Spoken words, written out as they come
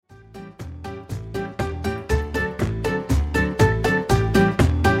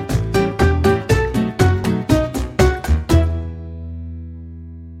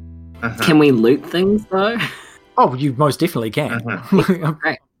Can we loot things though? Oh, you most definitely can.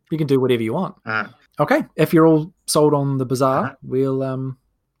 Great. You can do whatever you want. Okay, if you're all sold on the bazaar, we'll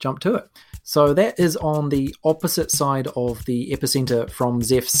jump to it. So that is on the opposite side of the epicenter from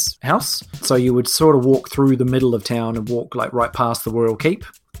Zeph's house. So you would sort of walk through the middle of town and walk like right past the Royal Keep,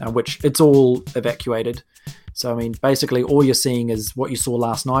 which it's all evacuated. So, I mean, basically all you're seeing is what you saw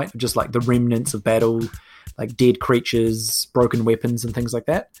last night, just like the remnants of battle, like dead creatures, broken weapons and things like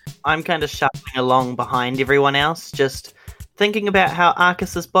that. I'm kind of shuffling along behind everyone else, just thinking about how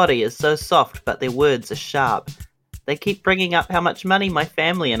Arcus's body is so soft, but their words are sharp. They keep bringing up how much money my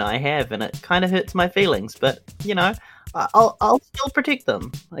family and I have, and it kind of hurts my feelings, but, you know, I'll still protect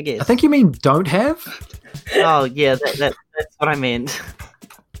them, I guess. I think you mean don't have? Oh, yeah, that's what I meant.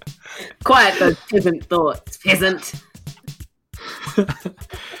 Quiet those peasant thoughts, peasant.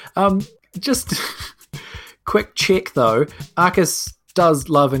 Just quick check, though. Arcus does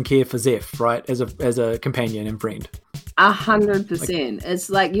love and care for Zeph, right, as a companion and friend. 100%. It's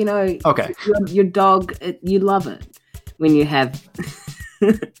like, you know, okay. your dog, you love it when you have,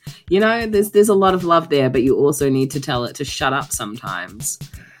 you know, there's a lot of love there, but you also need to tell it to shut up sometimes.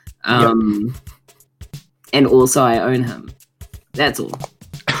 And also I own him. That's all.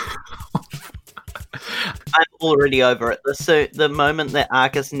 I'm already over it. So the moment that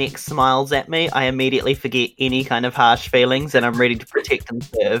Arcus next smiles at me, I immediately forget any kind of harsh feelings and I'm ready to protect and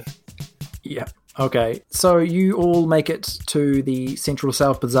serve. Yeah. Okay, so you all make it to the Central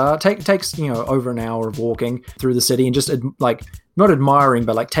South Bazaar. Takes over an hour of walking through the city and just like not admiring,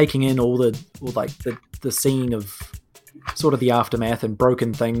 but like taking in all the scene of sort of the aftermath and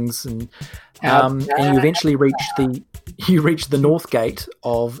broken things, and you eventually reach the north gate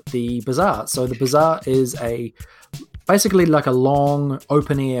of the bazaar. So the bazaar is basically like a long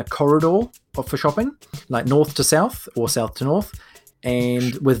open air corridor for shopping, like north to south or south to north.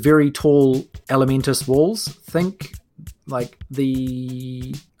 And with very tall elementus walls. Think like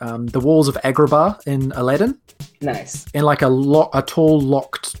the walls of Agrabah in Aladdin. Nice. And like a tall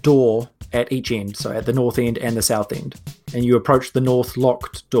locked door at each end, so at the north end and the south end. And you approach the north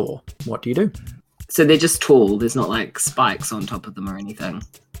locked door. What do you do? So they're just tall. There's not like spikes on top of them or anything.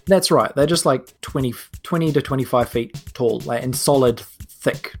 That's right. They're just like 20 to 25 feet tall, like, and solid,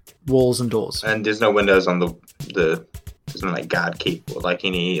 thick walls and doors. And there's no windows on the there's no like guard keep or like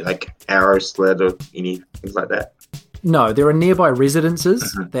any like arrow slit or any things like that. No, there are nearby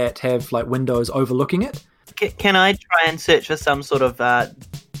residences that have like windows overlooking it. Can I try and search for some sort of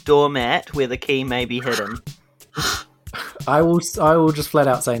doormat where the key may be hidden? I will just flat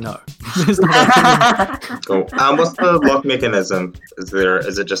out say no. Cool. What's the lock mechanism? Is there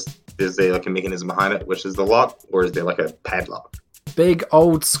like a mechanism behind it, which is the lock, or is there like a padlock? Big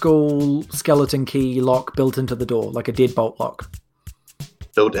old school skeleton key lock built into the door, like a deadbolt lock.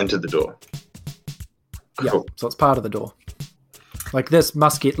 Built into the door. Yeah, Cool. so it's part of the door. Like this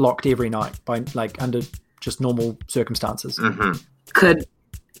must get locked every night by like under just normal circumstances. Mm-hmm. Could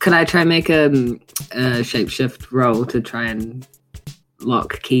I try and make a shapeshift roll to try and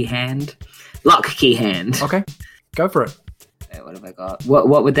lock key hand? Lock key hand. Okay, go for it. Okay, what have I got? What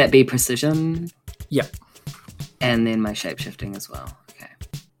would that be? Precision? Yeah. And then my shapeshifting as well.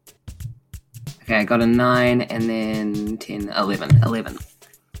 Okay, I got a 9 and then 10, 11.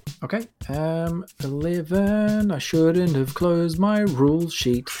 Okay, 11. I shouldn't have closed my rule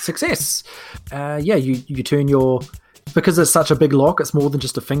sheet. Success. You turn your... Because it's such a big lock, it's more than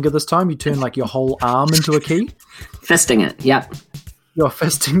just a finger this time. You turn like your whole arm into a key. Fisting it, yep. You're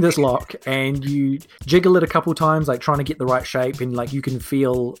fisting this lock and you jiggle it a couple times, like trying to get the right shape, and like you can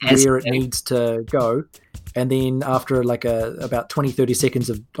feel where it needs to go. And then after like about 20-30 seconds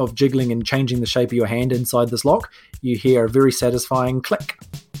of jiggling and changing the shape of your hand inside this lock, you hear a very satisfying click.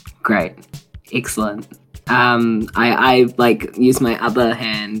 Great. Excellent. I like use my other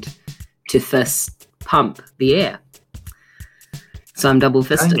hand to fist pump the air. So I'm double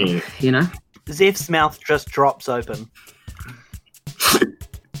fisting, you know? Zeph's mouth just drops open.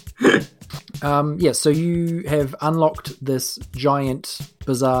 So you have unlocked this giant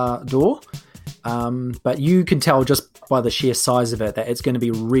bazaar door. But you can tell just by the sheer size of it that it's going to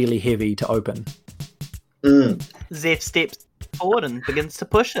be really heavy to open. Zeph steps forward and begins to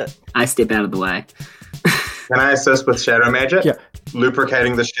push it. I step out of the way. Can I assist with shadow magic? Yeah.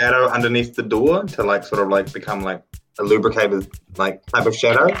 Lubricating the shadow underneath the door to like sort of like become like a lubricated like type of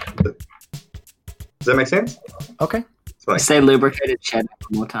shadow. Does that make sense? Okay. Like, say lubricated shadow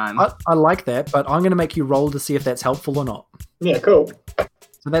one more time. I like that, but I'm going to make you roll to see if that's helpful or not. yeah, cool.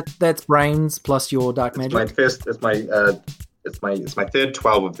 So that's brains plus your dark magic. It's my third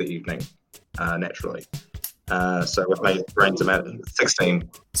 12 of the evening, naturally. So with my brains about 16.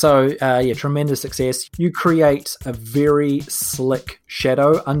 So, tremendous success. You create a very slick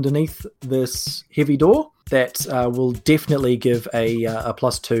shadow underneath this heavy door that will definitely give a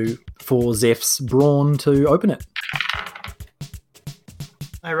 +2 for Zeph's brawn to open it.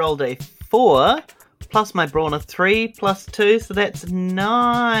 I rolled a 4, plus my brawn of 3, plus 2, so that's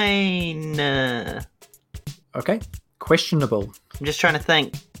 9. Okay, questionable. I'm just trying to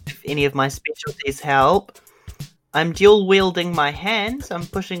think if any of my specialties help. I'm dual wielding my hands. I'm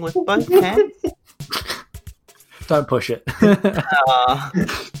pushing with both hands. Don't push it.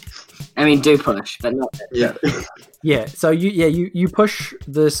 I mean, do push, but not. Yeah. Yeah, so you push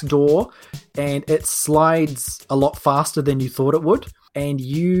this door and it slides a lot faster than you thought it would, and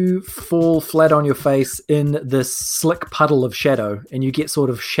you fall flat on your face in this slick puddle of shadow, and you get sort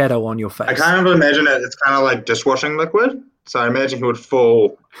of shadow on your face. I kind of imagine it's kind of like dishwashing liquid. So I imagine he would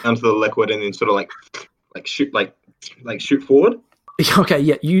fall into the liquid and then sort of shoot forward. Okay,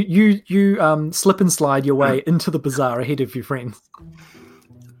 yeah, you slip and slide your way into the bazaar ahead of your friends.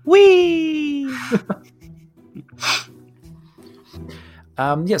 Whee!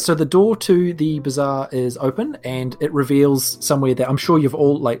 So the door to the bazaar is open, and it reveals somewhere that I'm sure you've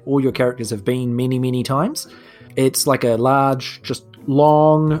all your characters have been many times. It's like a large, just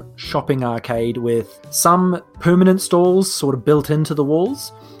long shopping arcade with some permanent stalls sort of built into the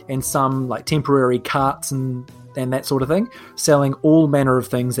walls, and some like temporary carts and that sort of thing, selling all manner of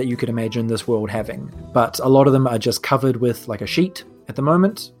things that you could imagine this world having. But a lot of them are just covered with like a sheet at the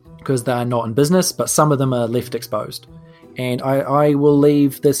moment because they're not in business, but some of them are left exposed. And I will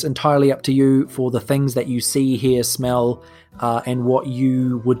leave this entirely up to you for the things that you see, hear, smell, and what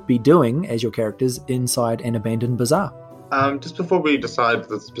you would be doing as your characters inside an abandoned bazaar. Just before we decide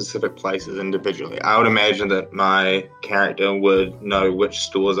the specific places individually, I would imagine that my character would know which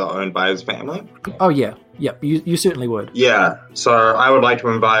stores are owned by his family. Oh, yeah. Yep, you certainly would. Yeah, so I would like to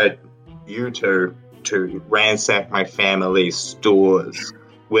invite you two to ransack my family's stores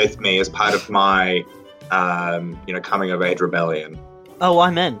with me as part of my, coming of age rebellion. Oh,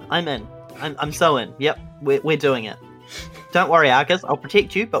 I'm in. I'm so in. Yep, we're doing it. Don't worry, Arcus, I'll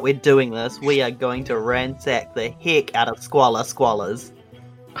protect you, but we're doing this. We are going to ransack the heck out of Squalors.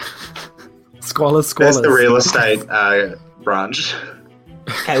 Squalors. That's the real estate branch.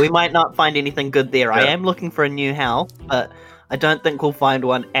 Okay, we might not find anything good there. Yeah. I am looking for a new house, but I don't think we'll find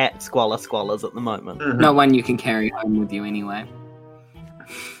one at Squalors at the moment. Mm-hmm. Not one you can carry home with you anyway.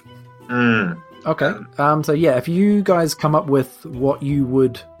 Okay. So yeah, if you guys come up with what you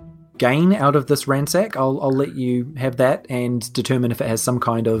would gain out of this ransack, I'll let you have that and determine if it has some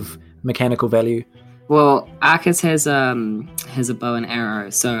kind of mechanical value. Well, Arcus has a bow and arrow,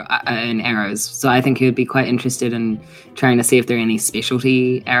 and arrows. So I think he would be quite interested in trying to see if there are any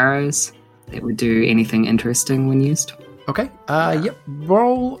specialty arrows that would do anything interesting when used. Okay. Yep.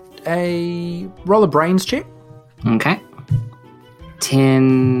 Roll a brains check. Okay.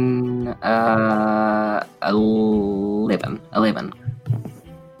 10, 11.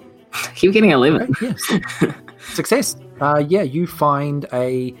 Keep getting 11. Okay, yes. Success. You find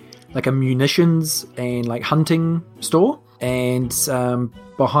a munitions and like hunting store, and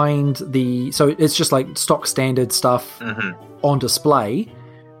behind so it's just like stock standard stuff on display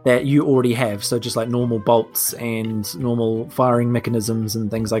that you already have. So just like normal bolts and normal firing mechanisms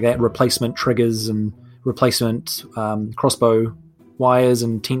and things like that, replacement triggers and replacement crossbow wires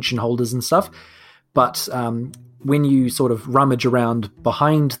and tension holders and stuff. But when you sort of rummage around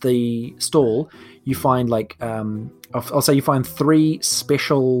behind the stall, you find like I'll say you find 3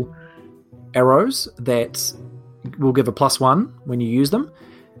 special arrows that will give a +1 when you use them,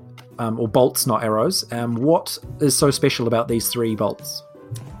 or bolts, not arrows. What is so special about these 3 bolts?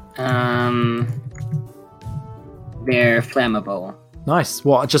 They're flammable. Nice.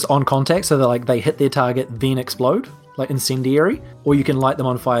 What, just on contact, so they hit their target then explode, like incendiary, or you can light them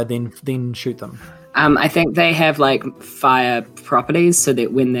on fire then shoot them? I think they have like fire properties, so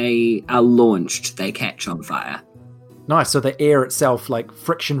that when they are launched, they catch on fire. Nice. So the air itself, like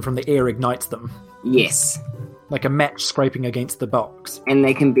friction from the air, ignites them. Yes. Like a match scraping against the box. And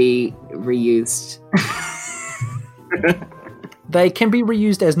they can be reused. They can be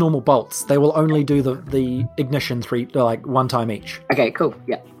reused as normal bolts. They will only do the ignition 1 time each. Okay, cool.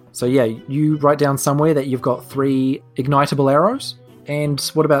 Yeah. So yeah, you write down somewhere that you've got 3 ignitable arrows. And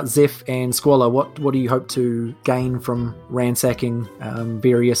what about Zeph and Squalor? What do you hope to gain from ransacking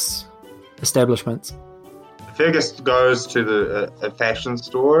various establishments? Fergus goes to a fashion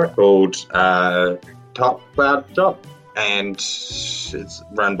store called Top Cloud Shop, and it's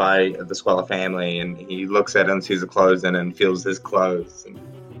run by the Squalor family, and he looks at it and sees the clothes in and feels his clothes. And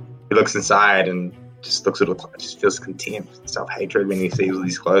he looks inside and just looks at it, just feels contempt, self-hatred when he sees all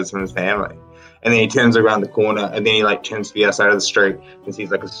these clothes from his family. And then he turns around the corner, and then he like turns to the other side of the street and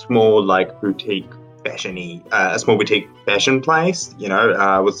sees like a small like boutique fashion place,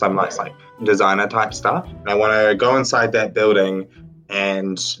 with some nice like designer type stuff. And I want to go inside that building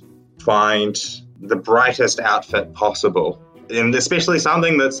and find the brightest outfit possible, and especially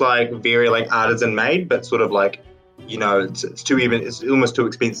something that's like very like artisan made, but sort of like, it's almost too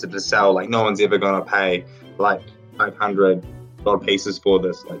expensive to sell. Like no one's ever gonna pay like $500 pieces for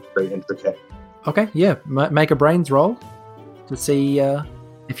this, like very intricate. Okay, yeah, make a brains roll to see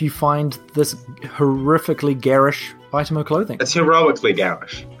if you find this horrifically garish item of clothing. It's heroically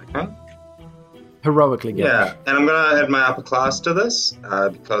garish. Okay. Heroically garish. Yeah, and I'm gonna add my upper class to this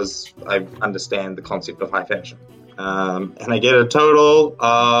because I understand the concept of high fashion. And I get a total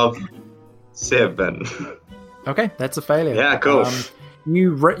of 7. Okay, that's a failure. Yeah, cool.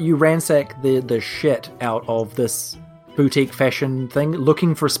 You ransack the shit out of this boutique fashion thing,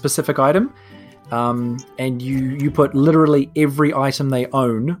 looking for a specific item, and you put literally every item they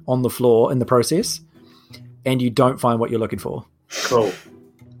own on the floor in the process, and you don't find what you're looking for. Cool.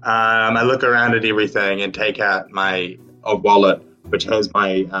 I look around at everything and take out my wallet, which has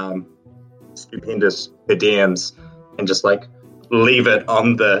my stupendous per diems, and just like leave it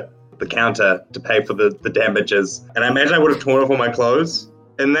on the counter to pay for the damages. And I imagine I would have torn off all my clothes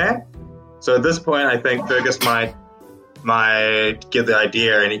in there. So at this point, I think Fergus might get the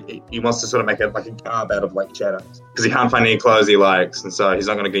idea, and he wants to sort of make it like a garb out of like shadows, because he can't find any clothes he likes, and so he's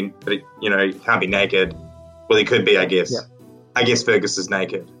not going to be, he can't be naked. Well, he could be, I guess. Yeah. I guess Fergus is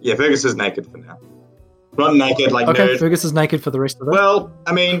naked. Yeah, Fergus is naked for now. Not naked, like okay, nerd. Fergus is naked for the rest of it. Well,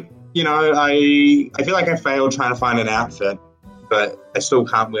 I mean, I feel like I failed trying to find an outfit, but I still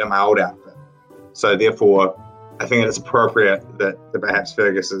can't wear my old outfit. So therefore, I think it's appropriate that perhaps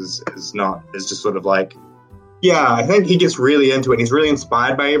Fergus is just sort of like, yeah, I think he gets really into it. He's really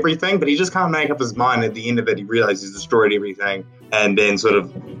inspired by everything, but he just can't make up his mind. At the end of it, he realizes he's destroyed everything, and then sort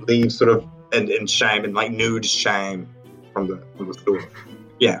of leaves sort of in shame, and like nude shame from the store.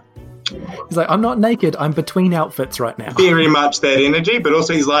 Yeah. He's like, I'm not naked, I'm between outfits right now. Very much that energy, but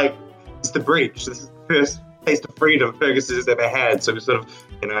also he's like, it's the breach. This is the first taste of freedom Fergus has ever had. So he's sort of,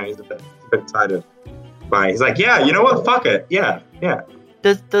 he's a bit excited. But he's like, yeah, you know what? Fuck it. Yeah.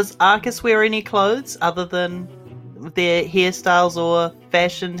 Does Arcus wear any clothes other than their hairstyles or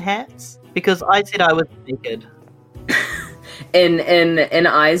fashion hats? Because I said I was naked. In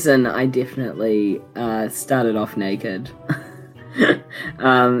Eisen, I definitely started off naked.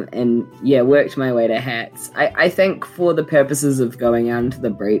 And yeah, worked my way to hats. I think for the purposes of going out into the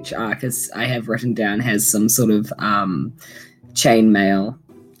breach, Arcus, I have written down, has some sort of chainmail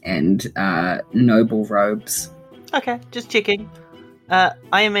and noble robes. Okay, just checking.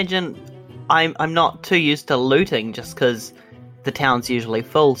 I imagine I'm not too used to looting just because the town's usually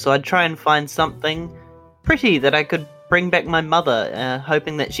full, so I'd try and find something pretty that I could bring back my mother,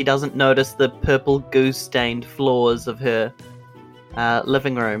 hoping that she doesn't notice the purple goose-stained floors of her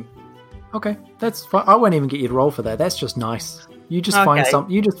living room. Okay, that's fine. I won't even get you to roll for that. That's just nice. You just find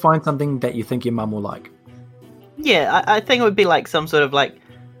something that you think your mum will like. Yeah, I think it would be like some sort of like.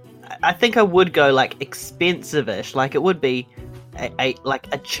 I think I would go like expensive-ish. Like it would be a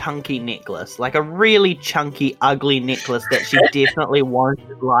chunky necklace, like a really chunky, ugly necklace that she definitely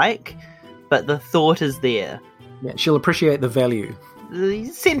won't like, but the thought is there. Yeah, she'll appreciate the value. The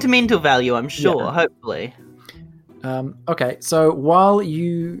sentimental value, I'm sure. Yeah. Hopefully. Okay, so while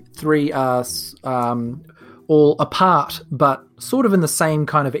you three are all apart, but sort of in the same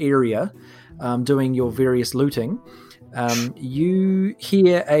kind of area, doing your various looting, you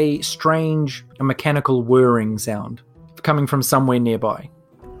hear a strange mechanical whirring sound coming from somewhere nearby.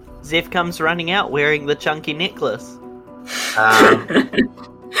 Zeph comes running out wearing the chunky necklace. I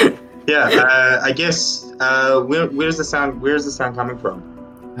guess. Where's the sound coming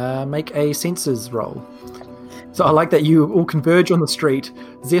from? Make a senses roll. So I like that you all converge on the street.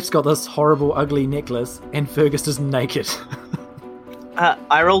 Zeph's got this horrible, ugly necklace, and Fergus is naked.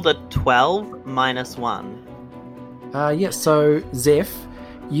 I rolled a 12 minus 1. So Zeph,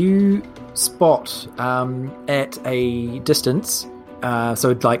 you spot at a distance,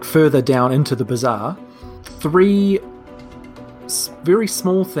 so like further down into the bazaar, 3 very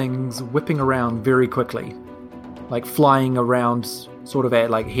small things whipping around very quickly, like flying around sort of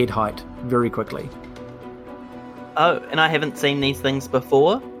at like head height very quickly. Oh, and I haven't seen these things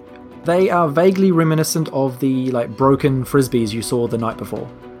before? They are vaguely reminiscent of the like broken frisbees you saw the night before.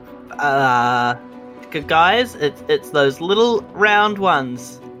 Guys, it's those little round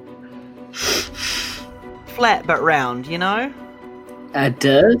ones. Flat but round, A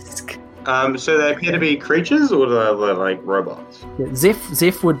disc? So they appear to be creatures, or they're like robots? Yeah,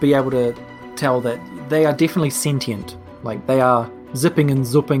 Zeph would be able to tell that they are definitely sentient. Like, they are zipping and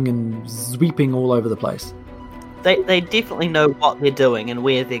zooping and sweeping all over the place. They definitely know what they're doing and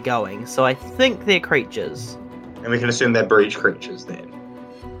where they're going, so I think they're creatures. And we can assume they're breach creatures then.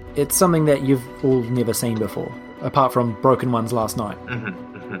 It's something that you've all never seen before, apart from broken ones last night.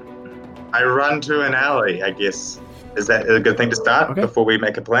 I run to an alley, I guess. Is that a good thing to start before we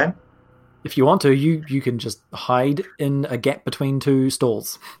make a plan? If you want to, you can just hide in a gap between two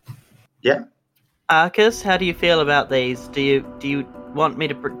stalls. Yeah. Arcus, how do you feel about these? Do you want me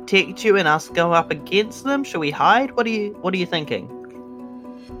to protect you and us go up against them? Shall we hide? What are you thinking?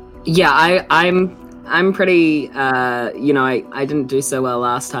 Yeah, I'm pretty. I didn't do so well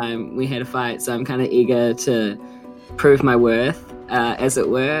last time we had a fight, so I'm kind of eager to prove my worth, as it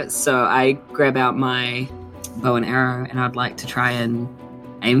were. So I grab out my bow and arrow, and I'd like to try and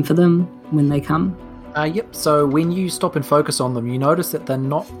aim for them when they come. Yep. So when you stop and focus on them, you notice that they're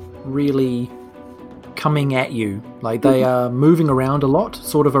not really coming at you. Like, they are moving around a lot,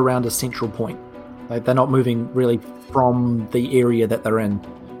 sort of around a central point. Like, they're not moving really from the area that they're in.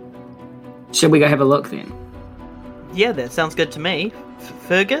 Should we go have a look then? Yeah, that sounds good to me.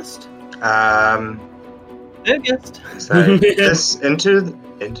 Fergus? Fergus? So this into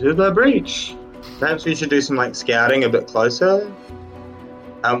the breach. Perhaps we should do some scouting a bit closer.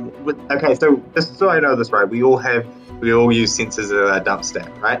 Okay, so just so I know this right, we all use sensors at our dump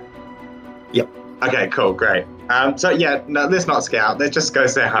stack, right? Yep. Okay, cool, great. So yeah, no, let's not scout. Let's just go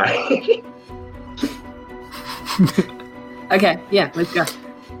say hi. Okay, yeah, let's go.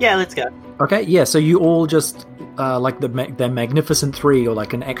 Yeah, let's go. Okay, yeah, so you all just, like the Magnificent Three or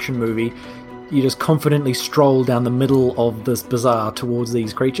like an action movie, you just confidently stroll down the middle of this bazaar towards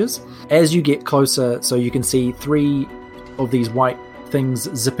these creatures. As you get closer, so you can see three of these white things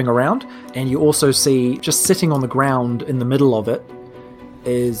zipping around, and you also see, just sitting on the ground in the middle of it,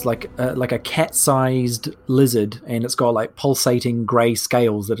 is like a cat-sized lizard, and it's got like pulsating grey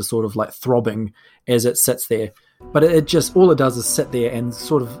scales that are sort of like throbbing as it sits there. But it just, all it does is sit there and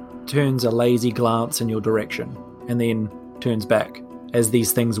sort of turns a lazy glance in your direction, and then turns back as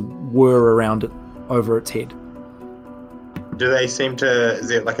these things whir around it over its head. Do they seem to? Is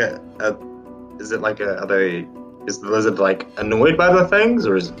the lizard annoyed by the things,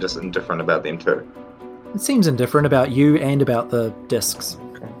 or is it just indifferent about them too? It seems indifferent about you and about the discs.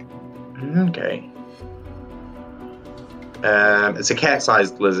 Okay. It's a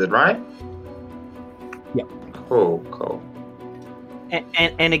cat-sized lizard, right? Yeah. Cool.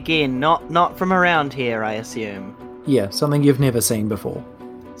 And again, not from around here, I assume. Yeah, something you've never seen before.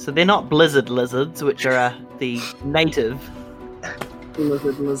 So they're not blizzard lizards, which are the native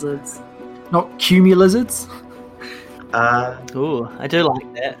Lizards. Not cumulizards? Ooh, I do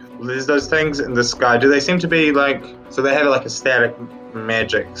like that. There's those things in the sky. Do they seem to be so they have a static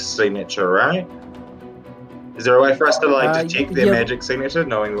magic signature, right? Is there a way for us to detect their magic signature,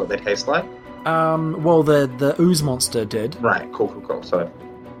 knowing what they taste like? Well, the ooze monster did. Right, cool. So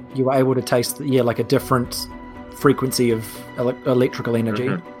you were able to taste, like a different frequency of electrical energy.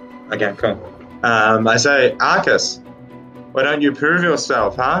 Mm-hmm. Okay, cool. I say, Arcus, why don't you prove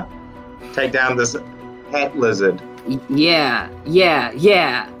yourself, huh? Take down this cat lizard. Yeah.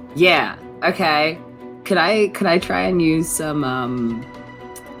 Okay. Could I try and use some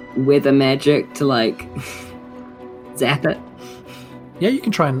weather magic to zap it? Yeah, you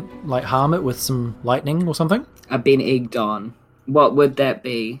can try and harm it with some lightning or something. I've been egged on. What would that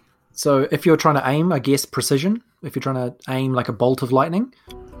be? So if you're trying to aim, I guess precision. If you're trying to aim like a bolt of lightning.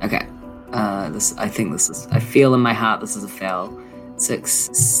 Okay. I feel in my heart this is a fail. 6,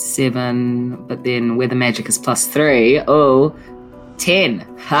 7, but then weather magic is +3. Oh, 10.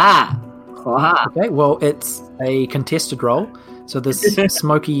 Ha! Okay, well, it's a contested roll. So this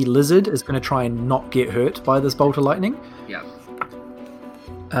smoky lizard is going to try and not get hurt by this bolt of lightning. Yeah.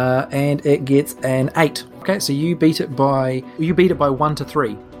 And it gets an 8. Okay, so you beat it by 1 to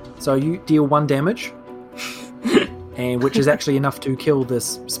 3. So you deal 1 damage, and which is actually enough to kill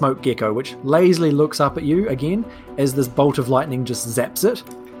this smoke gecko, which lazily looks up at you again as this bolt of lightning just zaps it.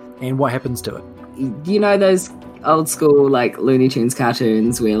 And what happens to it? You know those old school Looney Tunes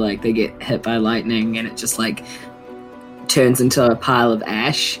cartoons where they get hit by lightning and it just turns into a pile of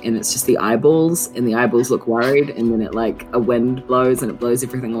ash, and it's just the eyeballs, and the eyeballs look worried, and then it a wind blows and it blows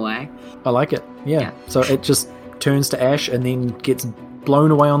everything away. I like it. Yeah. So it just turns to ash and then gets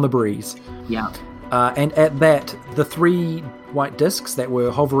blown away on the breeze. Yeah. And at that, the 3 white discs that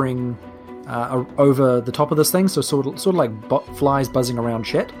were hovering over the top of this thing, so sort of like flies buzzing around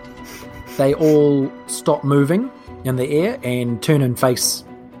shit, they all stop moving in the air and turn and face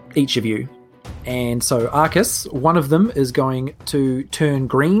each of you. And so, Arcus, one of them is going to turn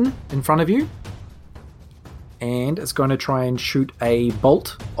green in front of you. And it's going to try and shoot a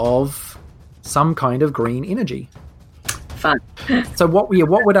bolt of some kind of green energy. Fun. So what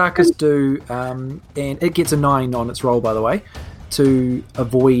would Arcus do, and it gets a 9 on its roll, by the way, to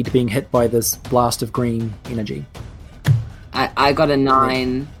avoid being hit by this blast of green energy? I got a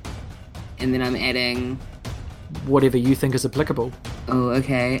 9, and then I'm adding... Whatever you think is applicable. Oh,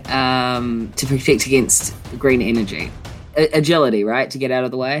 okay. To protect against green energy. Agility, right? To get out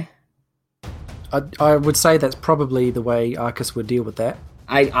of the way? I would say that's probably the way Arcus would deal with that.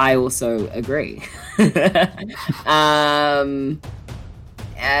 I also agree. Would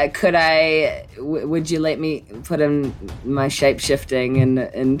you let me put in my shape-shifting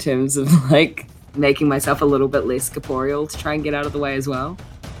in terms of, like, making myself a little bit less corporeal to try and get out of the way as well?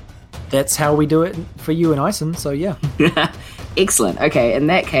 That's how we do it for you and Ison, so yeah. Excellent. Okay, in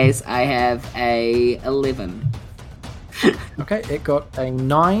that case, I have a 11. Okay, it got a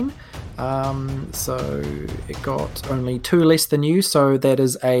 9. So it got only 2 less than you, so that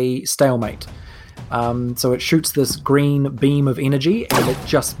is a stalemate. So it shoots this green beam of energy, and it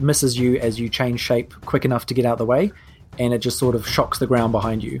just misses you as you change shape quick enough to get out of the way, and it just sort of shocks the ground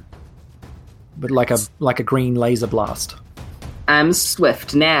behind you. But like a green laser blast. I'm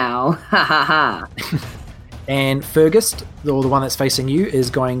swift now. Ha ha ha. And Fergus, or the one that's facing you, is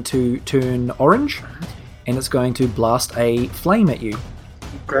going to turn orange, and it's going to blast a flame at you.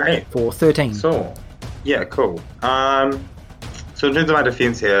 Great. For 13. So, yeah, cool. So in terms of my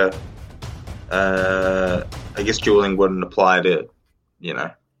defense here, I guess dueling wouldn't apply to,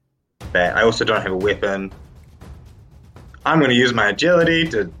 that. I also don't have a weapon. I'm going to use my agility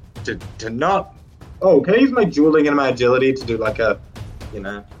to not... Oh, can I use my dueling and my agility to do like a,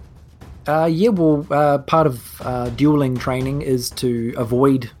 part of dueling training is to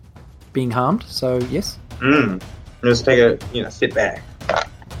avoid being harmed, so yes. Just take a, step back.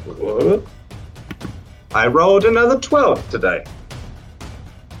 I rolled another 12 today.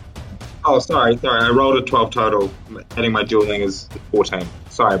 Oh, sorry. I rolled a 12 total. Adding my dueling is 14.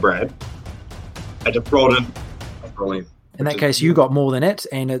 Sorry, Brad. I just rolled it. In that case, you got more than it,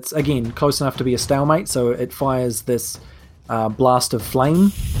 and it's, again, close enough to be a stalemate, so it fires this blast of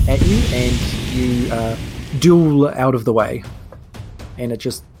flame at you, and you duel out of the way. And it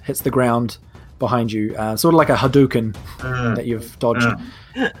just hits the ground behind you, sort of like a Hadouken that you've dodged.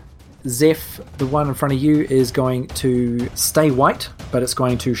 Zeph, the one in front of you, is going to stay white, but it's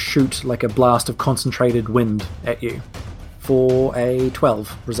going to shoot like a blast of concentrated wind at you for a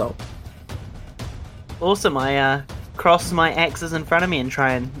 12 result. Awesome. I cross my axes in front of me and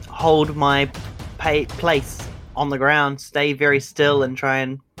try and hold my place on the ground, stay very still, and try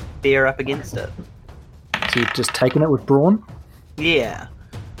and bear up against it. So you've just taken it with brawn? Yeah.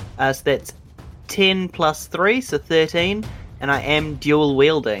 So that's 10 plus 3, so 13, and I am dual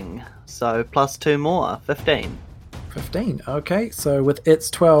wielding, so plus 2 more, 15. 15, okay. So with its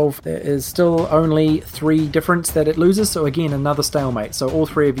 12, there is still only 3 difference that it loses, so again, another stalemate. So all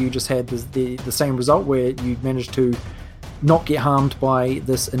 3 of you just had the same result, where you managed to not get harmed by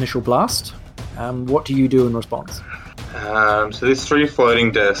this initial blast. What do you do in response? So there's 3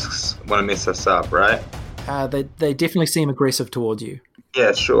 floating discs want to mess us up, right? They definitely seem aggressive towards you.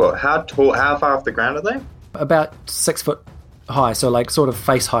 Yeah, sure. How far off the ground are they? About 6 foot high, so like sort of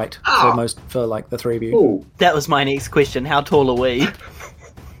face height for like the 3 of you. Ooh. That was my next question. How tall are we?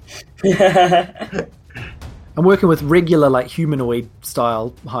 I'm working with regular, like, humanoid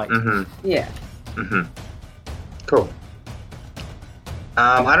style height. Mm-hmm. Yeah. Mm-hmm. Cool.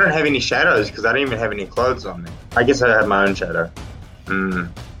 I don't have any shadows because I don't even have any clothes on me. I guess I have my own shadow.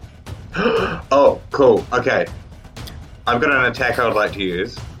 Oh, cool. Okay. I've got an attack I would like to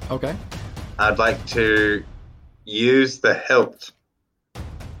use. Okay. I'd like to use the hilt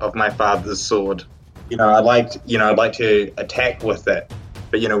of my father's sword. I'd like to attack with it.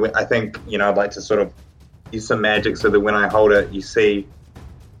 But, I think, I'd like to sort of use some magic so that when I hold it, you see,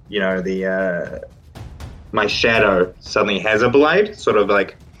 my shadow suddenly has a blade. Sort of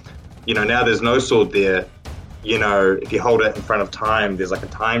like, now there's no sword there. If you hold it in front of time, there's like a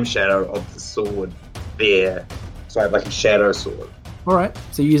time shadow of the sword there. So I have like a shadow sword. Alright,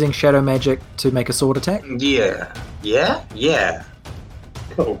 so you're using shadow magic to make a sword attack? Yeah.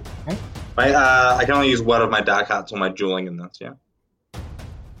 Cool. Okay. I can only use one of my dark arts on my dueling in this, yeah?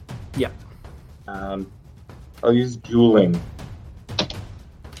 Yeah. I'll use dueling.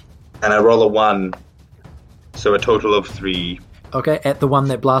 And I roll a 1, so a total of 3. Okay, at the one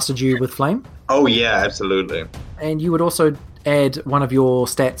that blasted you with flame? Oh yeah, absolutely. And you would also add one of your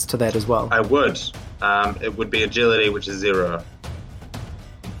stats to that as well? I would. It would be agility, which is 0.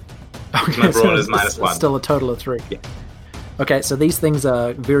 My brawn is minus it's 1. Still a total of 3. Yeah. Okay, so these things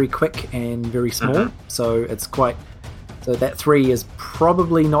are very quick and very small, so it's quite... So that 3 is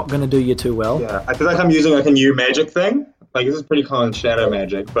probably not going to do you too well. Yeah, I feel like I'm using like a new magic thing. Like this is pretty common shadow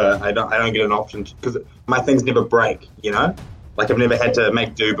magic, but I don't get an option because my things never break. You know, like I've never had to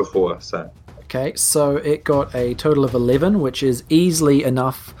make do before. So Okay, so it got a total of 11, which is easily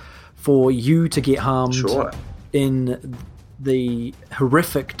enough for you to get harmed sure. in the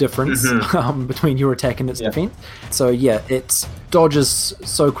horrific difference between your attack and its defense. So yeah, it dodges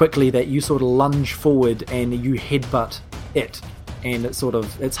so quickly that you sort of lunge forward and you headbutt it, and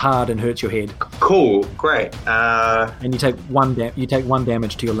it's hard and hurts your head. Cool, great. And you take one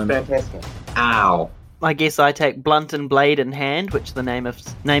damage to your limit. Fantastic. Ow. I guess I take blunt and blade in hand, which are the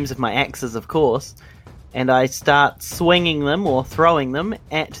names of my axes, of course, and I start swinging them or throwing them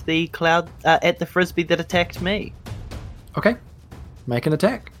at the frisbee that attacked me. Okay, make an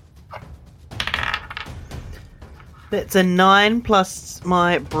attack. That's a 9 plus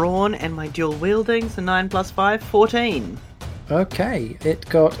my brawn and my dual wielding, so 9 plus 5, 14. Okay, it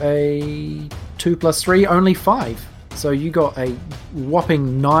got a 2 plus 3, only 5. So you got a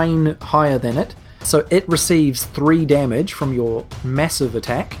whopping 9 higher than it. So it receives 3 damage from your massive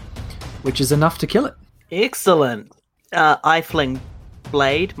attack, which is enough to kill it. Excellent. I fling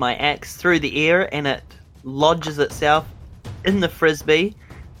blade, my axe, through the air, and it lodges itself in the frisbee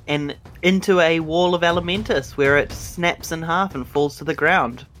and into a wall of elementus where it snaps in half and falls to the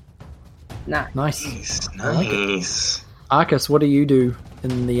ground. Nice. Nice. Arcus, what do you do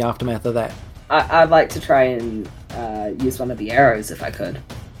in the aftermath of that? I'd like to try and use one of the arrows if I could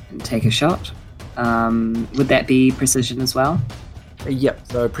and take a shot. Would that be precision as well? Yep,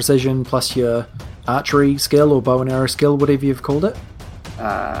 so precision plus your archery skill or bow and arrow skill, whatever you've called it.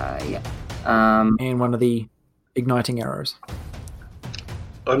 Yeah. And one of the igniting arrows.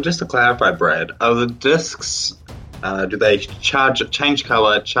 Just to clarify, Brad, are the discs, do they change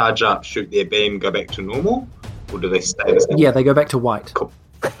color, charge up, shoot their beam, go back to normal? Or do they stay the same? Yeah, they go back to white. Cool.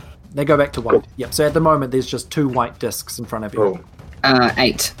 They go back to white. Cool. Yep, so at the moment there's just 2 white discs in front of you. Cool.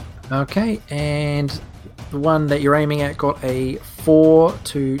 8. Okay, and the one that you're aiming at got a 4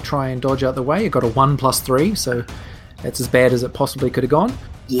 to try and dodge out the way. It got a 1 plus 3, so that's as bad as it possibly could have gone.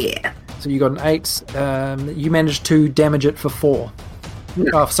 Yeah. So you got an 8. You managed to damage it for 4.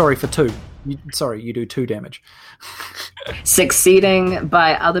 No. Oh, sorry, for 2. You do 2 damage. Succeeding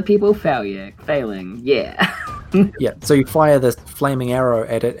by other people failing. Yeah. Yeah, so you fire this flaming arrow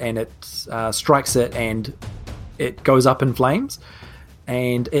at it, and it strikes it, and it goes up in flames.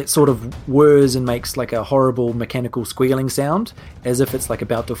 And it sort of whirs and makes like a horrible mechanical squealing sound, as if it's like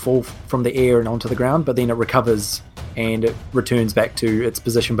about to fall from the air and onto the ground, but then it recovers and it returns back to its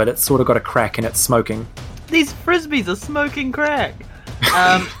position, but it's sort of got a crack and it's smoking. These frisbees are smoking crack.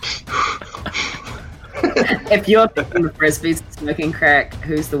 If you're thinking the frisbee's smoking crack,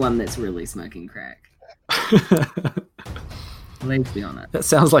 who's the one that's really smoking crack? Let's be honest. That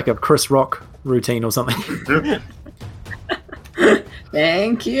sounds like a Chris Rock routine or something.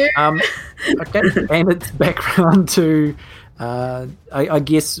 Thank you. Okay, and it's back round to, I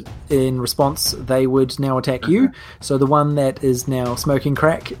guess in response, they would now attack you. So the one that is now smoking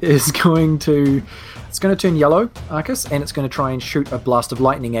crack is going to turn yellow, Arcus, and it's going to try and shoot a blast of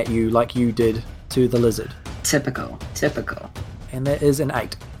lightning at you like you did to the lizard. Typical. And that is an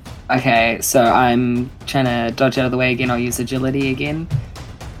 8. Okay, so I'm trying to dodge out of the way again. I'll use agility again.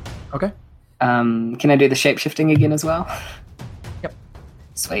 Okay. Can I do the shape-shifting again as well? Yep.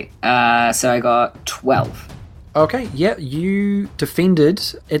 Sweet. So I got 12. Okay, yeah, you defended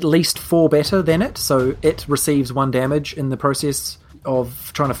at least 4 better than it, so it receives 1 damage in the process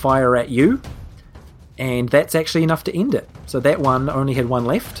of trying to fire at you, and that's actually enough to end it. So that one only had 1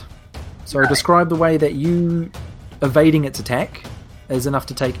 left. So Right. describe the way that you evading its attack is enough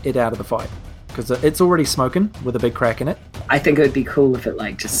to take it out of the fight, because it's already smoking with a big crack in it. I think it would be cool if it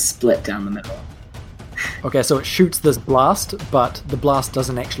just split down the middle. Okay, so it shoots this blast, but the blast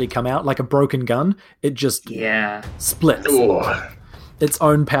doesn't actually come out like a broken gun. It just Yeah. splits. Oh. Its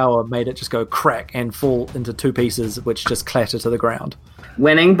own power made it just go crack and fall into 2 pieces, which just clatter to the ground.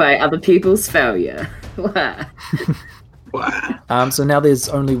 Winning by other people's failure. Wow. So now there's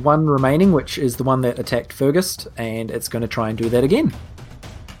only 1 remaining, which is the one that attacked Fergus, and it's going to try and do that again.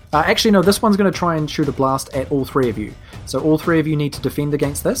 Actually, no, this one's going to try and shoot a blast at all 3 of you. So all 3 of you need to defend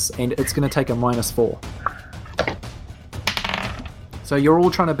against this, and it's going to take a -4. So you're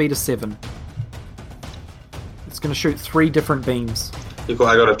all trying to beat a 7. It's going to shoot 3 different beams. Equal,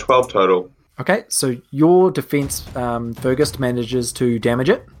 I got a 12 total. Okay, so your defense, Fergus, manages to damage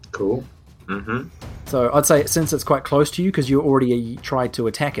it. Cool. Mm-hmm. So I'd say since it's quite close to you, because you already tried to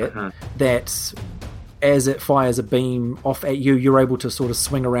attack it, that as it fires a beam off at you, you're able to sort of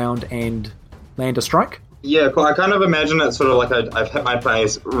swing around and land a strike. Yeah, cool. I kind of imagine it sort of like I've hit my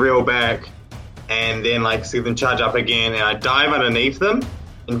face, reel back, and then like see them charge up again, and I dive underneath them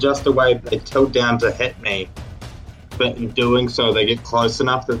in just a way they tilt down to hit me. But in doing so, they get close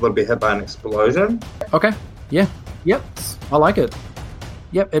enough that they'll be hit by an explosion. Okay. Yeah. Yep. I like it.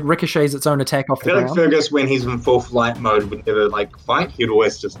 Yep. It ricochets its own attack off the ground. I feel like Fergus, when he's in full flight mode, would never like fight. He'd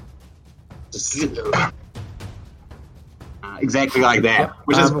always just exactly like that, Yep.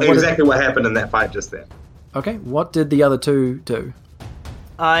 which is exactly what happened in that fight just then. Okay. What did the other two do?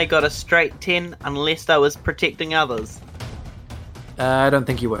 I got a straight 10 unless I was protecting others. I don't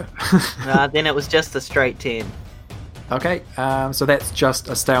think you were. Then it was just a straight 10. Okay, so that's just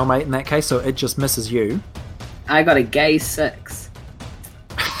a stalemate in that case, so it just misses you. I got a gay 6.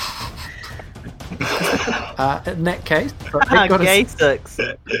 In that case, Gay 6.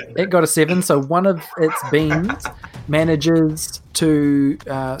 It got a 7, so one of its beams manages to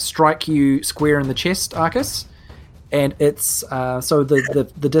strike you square in the chest, Arcus, and it's so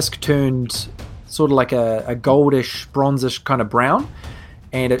the disc turned sort of like a goldish, bronzish kind of brown,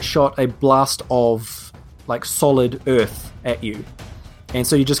 and it shot a blast of like solid earth at you, and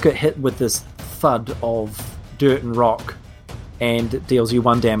so you just get hit with this thud of dirt and rock, and it deals you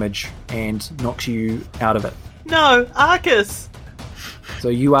 1 damage and knocks you out of it. No, Arcus! So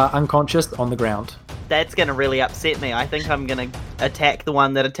you are unconscious on the ground. That's gonna really upset me. I think I'm gonna attack the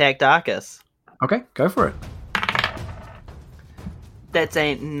one that attacked Arcus. Okay, go for it. That's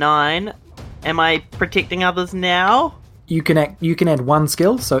a 9. Am I protecting others now? You can add 1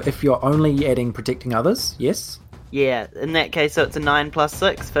 skill, so if you're only adding protecting others, yes. Yeah, in that case, so it's a 9 plus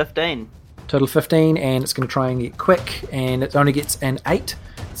 6, 15. Total 15, and it's going to try and get quick, and it only gets an 8.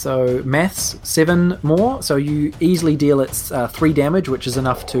 So maths, 7 more, so you easily deal its 3 damage, which is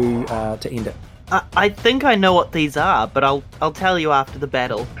enough to end it. I think I know what these are, but I'll tell you after the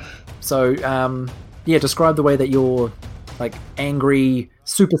battle. So, describe the way that you're like angry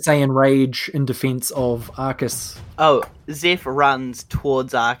Super Saiyan rage in defense of Arcus. Oh, Zeph runs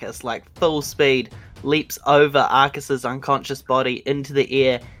towards Arcus like full speed, leaps over Arcus's unconscious body into the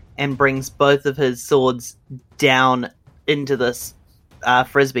air, and brings both of his swords down into this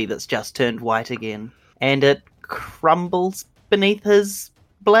frisbee that's just turned white again. And it crumbles beneath his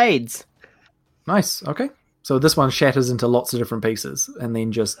blades. Nice, okay. So this one shatters into lots of different pieces, and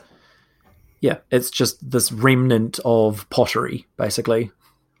then just... yeah, it's just this remnant of pottery, basically.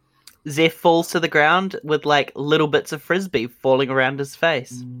 Zeph falls to the ground with like little bits of frisbee falling around his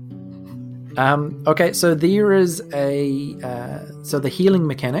face. Okay, so there is the healing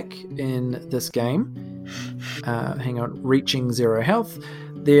mechanic in this game. Hang on, reaching 0 health.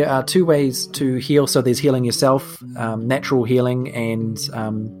 There are 2 ways to heal. So there's healing yourself, natural healing, and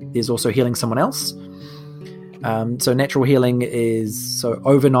there's also healing someone else. So natural healing is so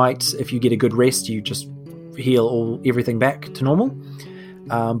overnight. If you get a good rest, you just heal everything back to normal.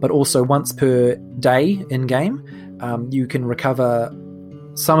 But also once per day in game, you can recover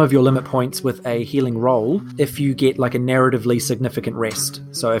some of your limit points with a healing roll if you get like a narratively significant rest.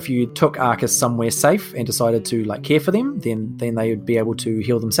 So if you took Arcus somewhere safe and decided to like care for them, then they would be able to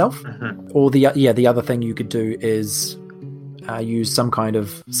heal themselves. Or the other thing you could do is use some kind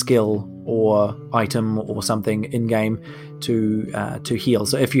of skill or item or something in game to heal.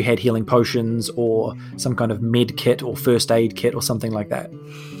 So if you had healing potions or some kind of med kit or first aid kit or something like that.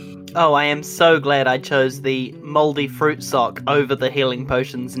 Oh, I am so glad I chose the moldy fruit sock over the healing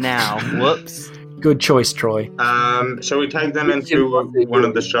potions now. Whoops. Good choice, Troy. Shall we take them into one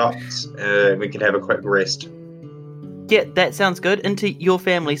of the shops? We could have a quick rest. Yeah, that sounds good. Into your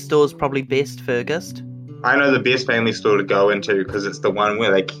family store's probably best, Fergus. I know the best family store to go into because it's the one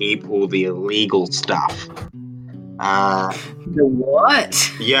where they keep all the illegal stuff. The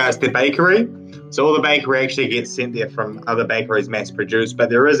what? Yeah, it's the bakery. So all the bakery actually gets sent there from other bakeries mass-produced, but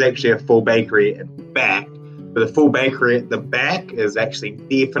there is actually a full bakery at the back. But the full bakery at the back is actually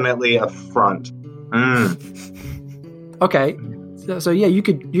definitely a front. Okay, so yeah, you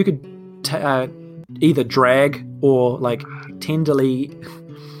could either drag or like tenderly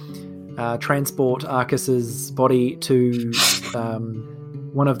transport Arcus's body to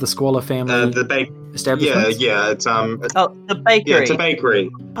one of the Squalor family establishments. Yeah, it's the bakery. Yeah, it's a bakery.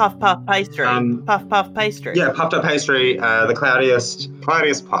 Puff pastry. Puff pastry. Yeah, puffed up pastry. The cloudiest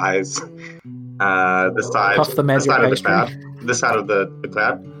pies. The side. Puff the magic side of the pastry. cloud. The side of the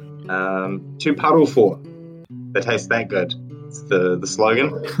cloud. To puddle for. They taste that good. It's the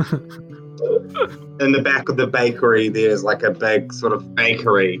slogan. In the back of the bakery, there's like a big sort of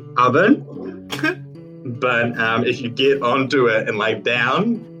bakery oven. But if you get onto it and like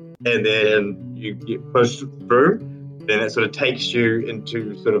down, and then you get pushed through, then it sort of takes you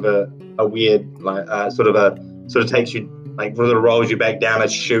into sort of a weird like sort of takes you like sort of rolls you back down a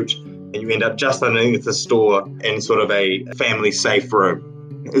chute, and you end up just underneath the store in sort of a family safe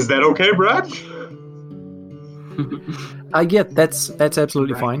room. Is that okay, Brad? Yeah, that's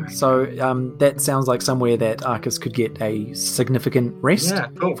absolutely Right, fine. right. So that sounds like somewhere that Arcus could get a significant rest Yeah,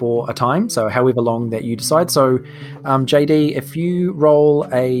 cool. for a time. So however long that you decide. So JD, if you roll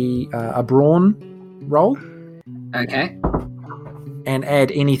a brawn roll Okay. and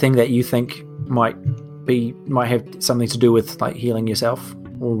add anything that you think might have something to do with like healing yourself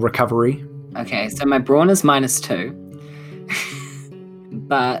or recovery. Okay, so my brawn is -2.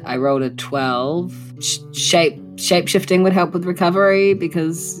 But I rolled a 12. Shape-shifting would help with recovery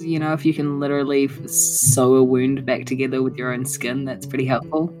because, you know, if you can literally sew a wound back together with your own skin, that's pretty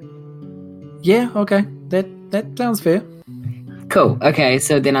helpful. Yeah, okay. That sounds fair. Cool. Okay,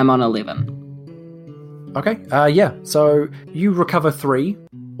 so then I'm on 11. Okay. Yeah. So you recover 3,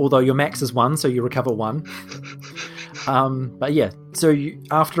 although your max is 1, so you recover 1. But yeah, so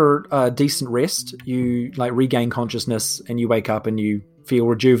after a decent rest, you like regain consciousness and you wake up and you feel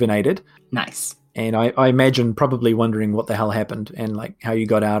rejuvenated. Nice. And I imagine probably wondering what the hell happened and like how you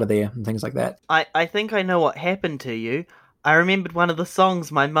got out of there and things like that. I think I know what happened to you. I remembered one of the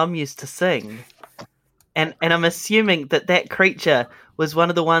songs my mum used to sing. And I'm assuming that creature was one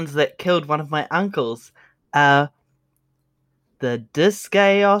of the ones that killed one of my uncles. The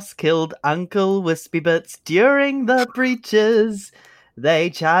Dischaos killed Uncle Wispy-Bits during the breaches. They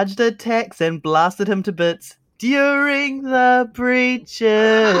charged attacks and blasted him to bits during the breaches.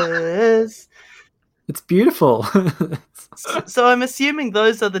 It's beautiful. So I'm assuming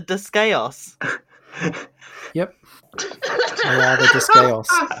those are the Dischaos. Yep. They are the Dischaos.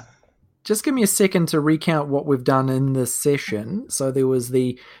 Just give me a second to recount what we've done in this session. So there was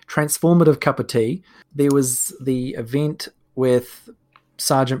the transformative cup of tea. There was the event with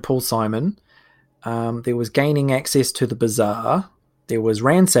Sergeant Paul Simon. There was gaining access to the bazaar. There was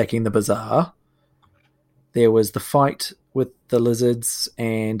ransacking the bazaar. There was the fight with the lizards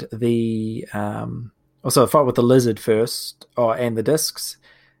and the... also, a fight with the lizard first, and the discs.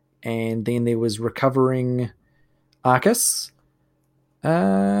 And then there was recovering Arcus.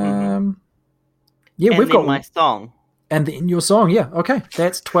 Yeah, And we've got my song. And in your song, yeah, okay.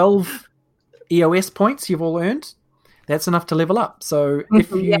 That's 12 EOS points you've all earned. That's enough to level up. So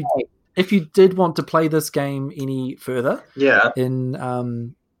if you did want to play this game any further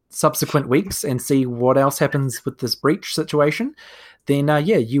in subsequent weeks and see what else happens with this breach situation, then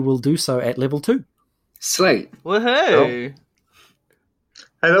you will do so at level 2. Sweet. Woohoo! Cool. Hey,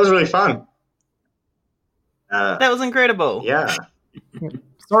 that was really fun. That was incredible. Yeah.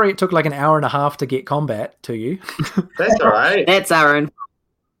 Sorry it took like an hour and a half to get combat to you. That's all right. That's our own.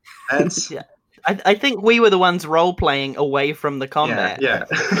 That's Yeah. I think we were the ones role-playing away from the combat. Yeah.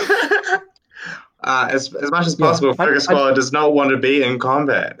 As much as possible, Focus Squad does not want to be in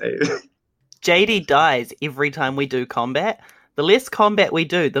combat. JD dies every time we do combat. The less combat we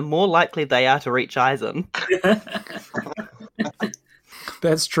do, the more likely they are to reach Eisen.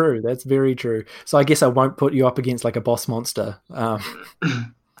 That's true. That's very true. So I guess I won't put you up against like a boss monster.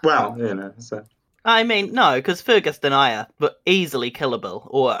 Well, you know. So. I mean, no, because Fergus and I are easily killable.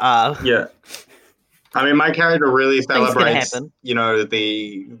 Or Yeah. I mean, my character really celebrates, happen.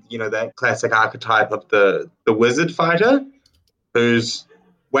 that classic archetype of the wizard fighter, who's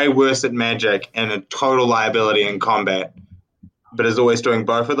way worse at magic and a total liability in combat, but is always doing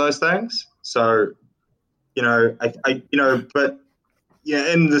both of those things. So, but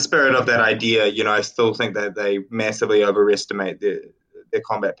yeah, in the spirit of that idea, I still think that they massively overestimate their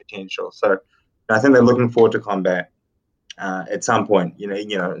combat potential. So, I think they're looking forward to combat. At some point,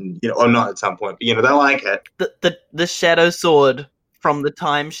 or not at some point, but they like it. The shadow sword from the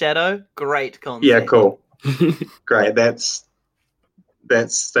time shadow, great concept. Yeah, cool, great. That's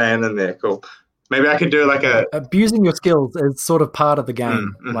staying in there. Cool. Maybe I could do like abusing your skills is sort of part of the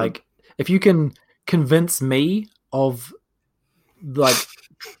game. Mm-hmm. Like if you can convince me of like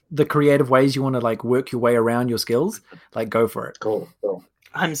the creative ways you want to like work your way around your skills, like go for it. Cool.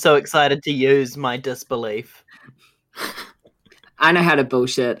 I'm so excited to use my disbelief. I know how to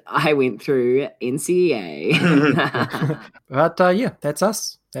bullshit. I went through NCEA. But yeah, that's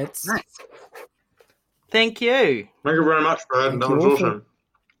us. That's Nice. Thank you. Thank you very much, Brad. Thank That you was all awesome.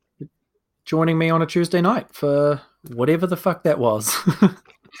 joining me on a Tuesday night for whatever the fuck that was.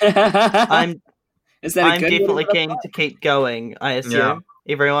 I'm Is that a good definitely one? keen to keep going, I assume. Yeah.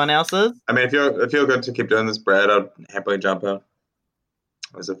 Everyone else is? I mean, if you're good to keep doing this, Brad, I'd happily jump in.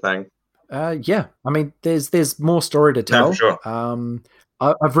 As a thing. Yeah. I mean, there's more story to tell. No, for sure.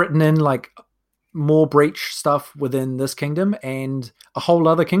 I've written in like more breach stuff within this kingdom and a whole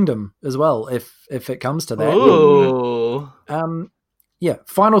other kingdom as well, if it comes to that. Ooh. Yeah.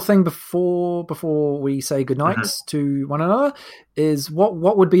 Final thing before we say goodnights to one another is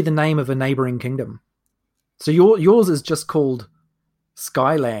what would be the name of a neighboring kingdom? So yours is just called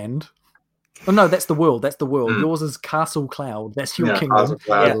Skyland. Oh no, that's the world. That's the world. Yours is Castle Cloud. That's your kingdom. Castle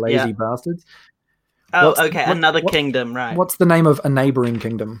Cloud. You lazy bastards. Oh, okay, another kingdom, right. What's the name of a neighboring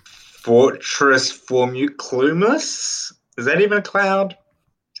kingdom? Fortress Formuclumus? Is that even a cloud?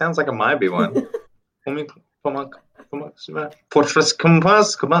 Sounds like it might be one. Fortress Canada.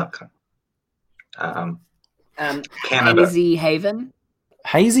 Hazy Haven.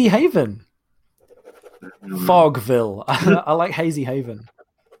 Hazy Haven. Fogville. I like Hazy Haven.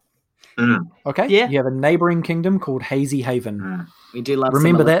 Okay. Yeah. You have a neighboring kingdom called Hazy Haven. We do love.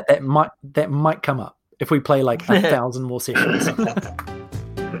 Remember that might come up if we play like 1,000 more sessions.